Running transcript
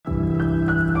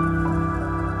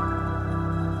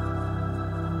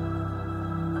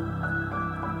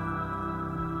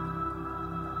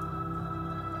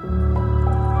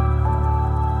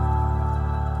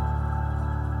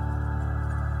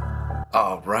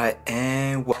Alright,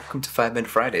 and welcome to 5 Minute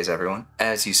Fridays, everyone.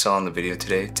 As you saw in the video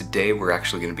today we're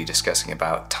actually going to be discussing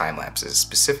about time lapses,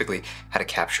 specifically how to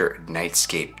capture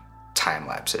Nightscape time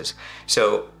lapses.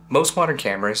 So most modern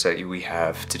cameras that we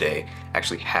have today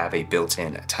actually have a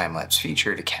built-in time lapse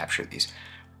feature to capture these.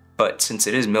 But since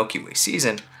it is Milky Way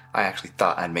season, I actually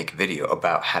thought I'd make a video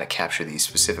about how to capture these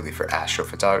specifically for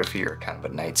astrophotography or kind of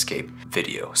a nightscape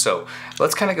video. So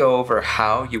let's kind of go over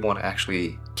how you want to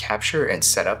actually capture and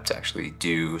set up to actually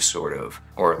do sort of,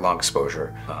 or long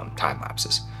exposure time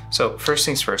lapses. So first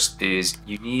things first is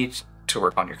you need to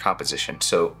work on your composition.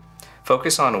 So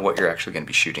focus on what you're actually going to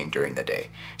be shooting during the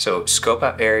day. So scope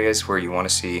out areas where you want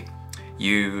to see,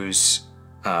 use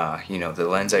the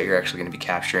lens that you're actually going to be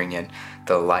capturing in,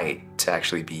 the light to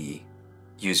actually be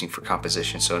using for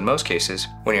composition. So in most cases,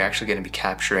 when you're actually going to be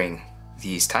capturing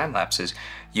these time lapses,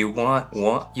 you want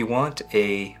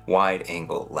a wide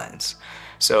angle lens.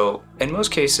 So in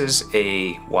most cases,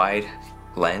 a wide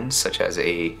lens such as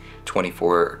a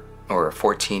 24 or a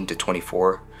 14 to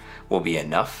 24 will be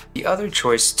enough. The other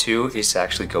choice too is to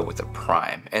actually go with a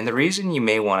prime. And the reason you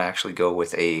may want to actually go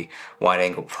with a wide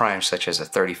angle prime such as a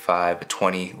 35, a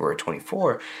 20, or a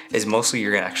 24 is mostly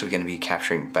you're actually going to be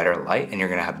capturing better light and you're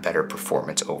going to have better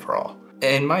performance overall.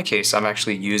 In my case, I'm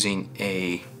actually using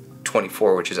a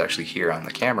 24, which is actually here on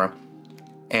the camera,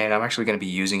 and I'm actually going to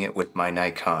be using it with my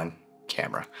Nikon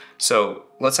camera. So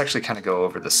let's actually kind of go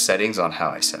over the settings on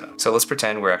how I set up. So let's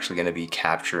pretend we're actually going to be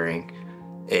capturing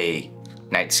a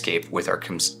nightscape with our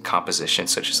composition,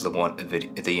 such as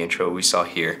the intro we saw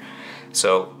here.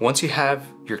 So once you have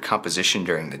your composition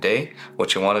during the day,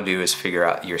 what you want to do is figure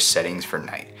out your settings for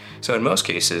night. So in most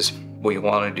cases, what you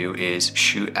want to do is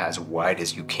shoot as wide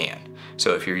as you can.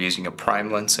 So if you're using a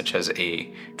prime lens such as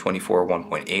a 24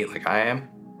 1.8 like I am,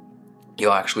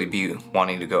 you'll actually be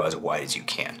wanting to go as wide as you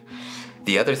can.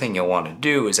 The other thing you'll want to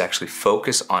do is actually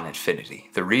focus on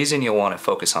infinity. The reason you'll want to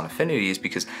focus on infinity is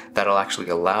because that'll actually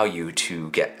allow you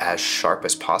to get as sharp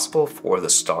as possible for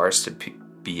the stars to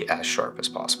be as sharp as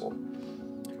possible.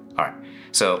 All right,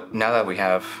 so now that we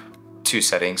have two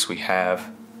settings, we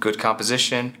have good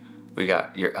composition, we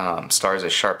got your stars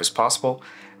as sharp as possible.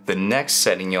 The next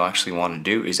setting you'll actually want to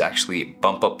do is actually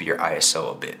bump up your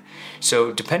ISO a bit.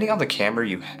 So depending on the camera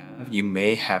you have, you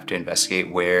may have to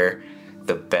investigate where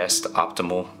the best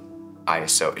optimal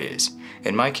ISO is.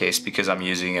 In my case, because I'm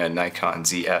using a Nikon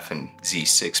ZF and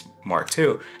Z6 Mark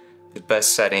II, the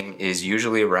best setting is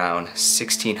usually around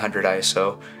 1600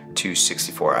 ISO to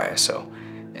 64 ISO.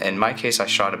 In my case, I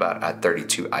shot about at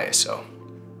 32 ISO.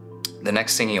 The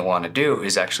next thing you'll want to do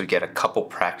is actually get a couple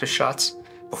practice shots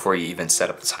before you even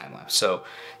set up the time lapse. So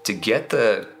to get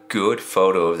the good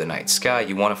photo of the night sky,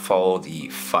 you want to follow the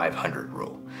 500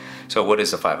 rule. So what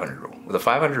is the 500 rule? Well, the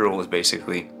 500 rule is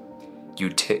basically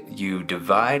you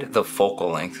divide the focal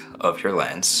length of your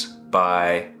lens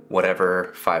by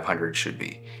whatever 500 should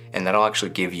be. And that'll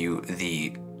actually give you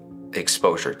the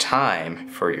exposure time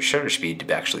for your shutter speed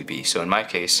to actually be. So in my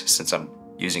case, since I'm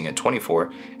using a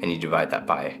 24 and you divide that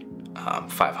by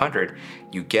 500,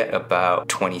 you get about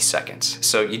 20 seconds.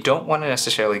 So you don't want to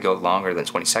necessarily go longer than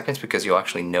 20 seconds because you'll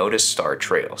actually notice star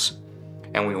trails.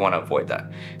 And we want to avoid that.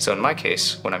 So in my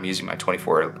case, when I'm using my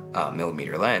 24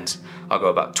 millimeter lens, I'll go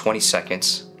about 20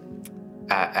 seconds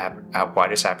at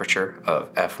widest aperture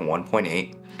of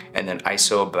f1.8, and then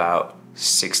ISO about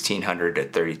 1600 to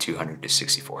 3200 to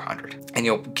 6400. And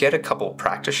you'll get a couple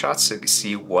practice shots to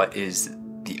see what is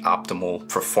the optimal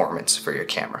performance for your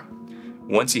camera.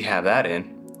 Once you have that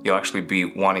in, you'll actually be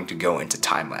wanting to go into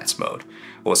time-lapse mode.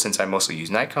 Well, since I mostly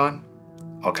use Nikon,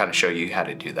 I'll kind of show you how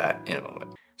to do that in a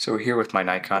moment. So we're here with my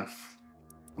Nikon.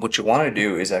 What you want to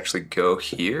do is actually go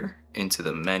here into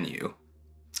the menu,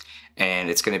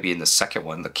 and it's going to be in the second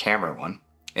one, the camera one,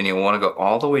 and you'll want to go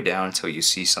all the way down until you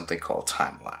see something called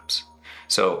time lapse.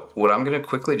 So what I'm going to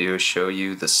quickly do is show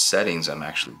you the settings I'm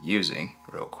actually using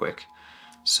real quick.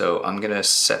 So I'm going to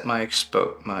set my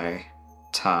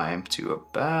time to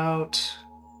about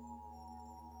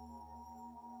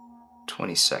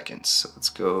 20 seconds. So let's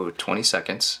go 20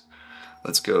 seconds.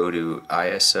 Let's go to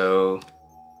ISO.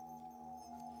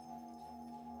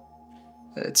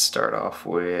 Let's start off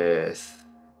with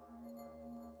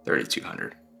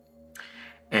 3200.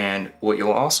 And what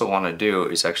you'll also want to do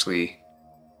is actually,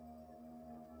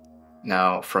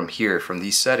 now from here, from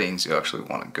these settings, you actually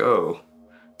want to go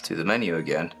to the menu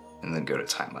again and then go to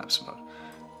time-lapse mode.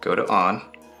 Go to on,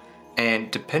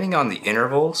 and depending on the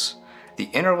intervals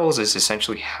is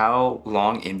essentially how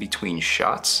long in between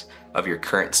shots of your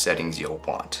current settings you'll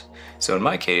want. So in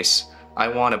my case, I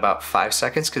want about 5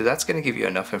 seconds because that's going to give you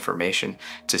enough information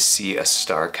to see a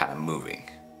star kind of moving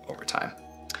over time.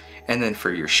 And then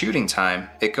for your shooting time,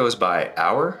 it goes by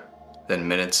hour, then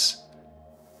minutes.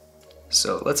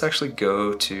 So let's actually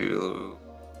go to,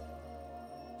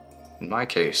 in my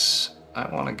case,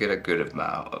 I want to get a good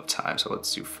amount of time. So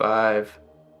let's do 5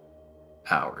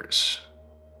 hours.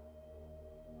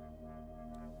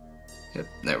 Yep,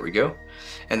 there we go.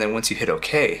 And then once you hit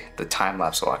OK, the time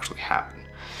lapse will actually happen.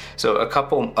 So a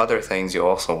couple other things you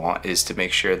also want is to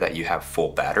make sure that you have full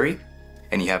battery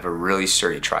and you have a really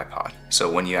sturdy tripod.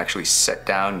 So when you actually set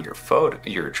down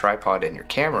your tripod and your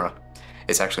camera,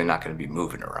 it's actually not going to be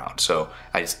moving around. So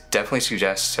I definitely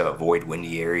suggest to avoid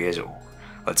windy areas, or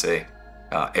let's say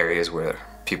areas where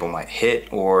people might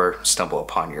hit or stumble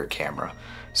upon your camera.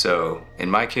 So in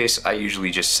my case, I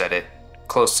usually just set it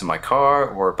close to my car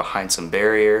or behind some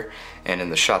barrier. And in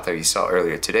the shot that you saw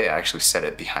earlier today, I actually set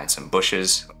it behind some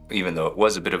bushes. Even though it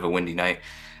was a bit of a windy night,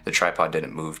 the tripod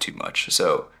didn't move too much.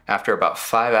 So after about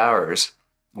 5 hours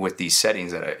with these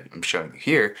settings that I'm showing you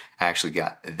here, I actually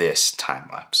got this time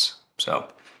lapse. So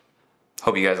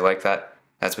hope you guys like that.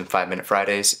 That's been 5 Minute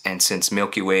Fridays. And since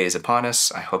Milky Way is upon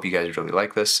us, I hope you guys really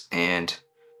like this. And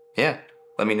yeah,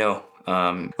 let me know.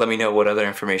 Let me know what other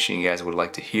information you guys would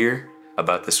like to hear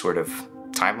about this sort of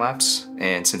time lapse.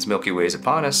 And since Milky Way is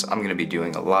upon us, I'm going to be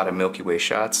doing a lot of Milky Way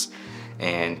shots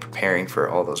and preparing for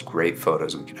all those great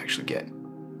photos we can actually get.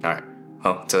 All right,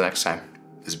 well, until next time,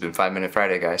 this has been 5 Minute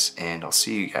Friday, guys, and I'll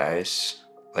see you guys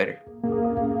later.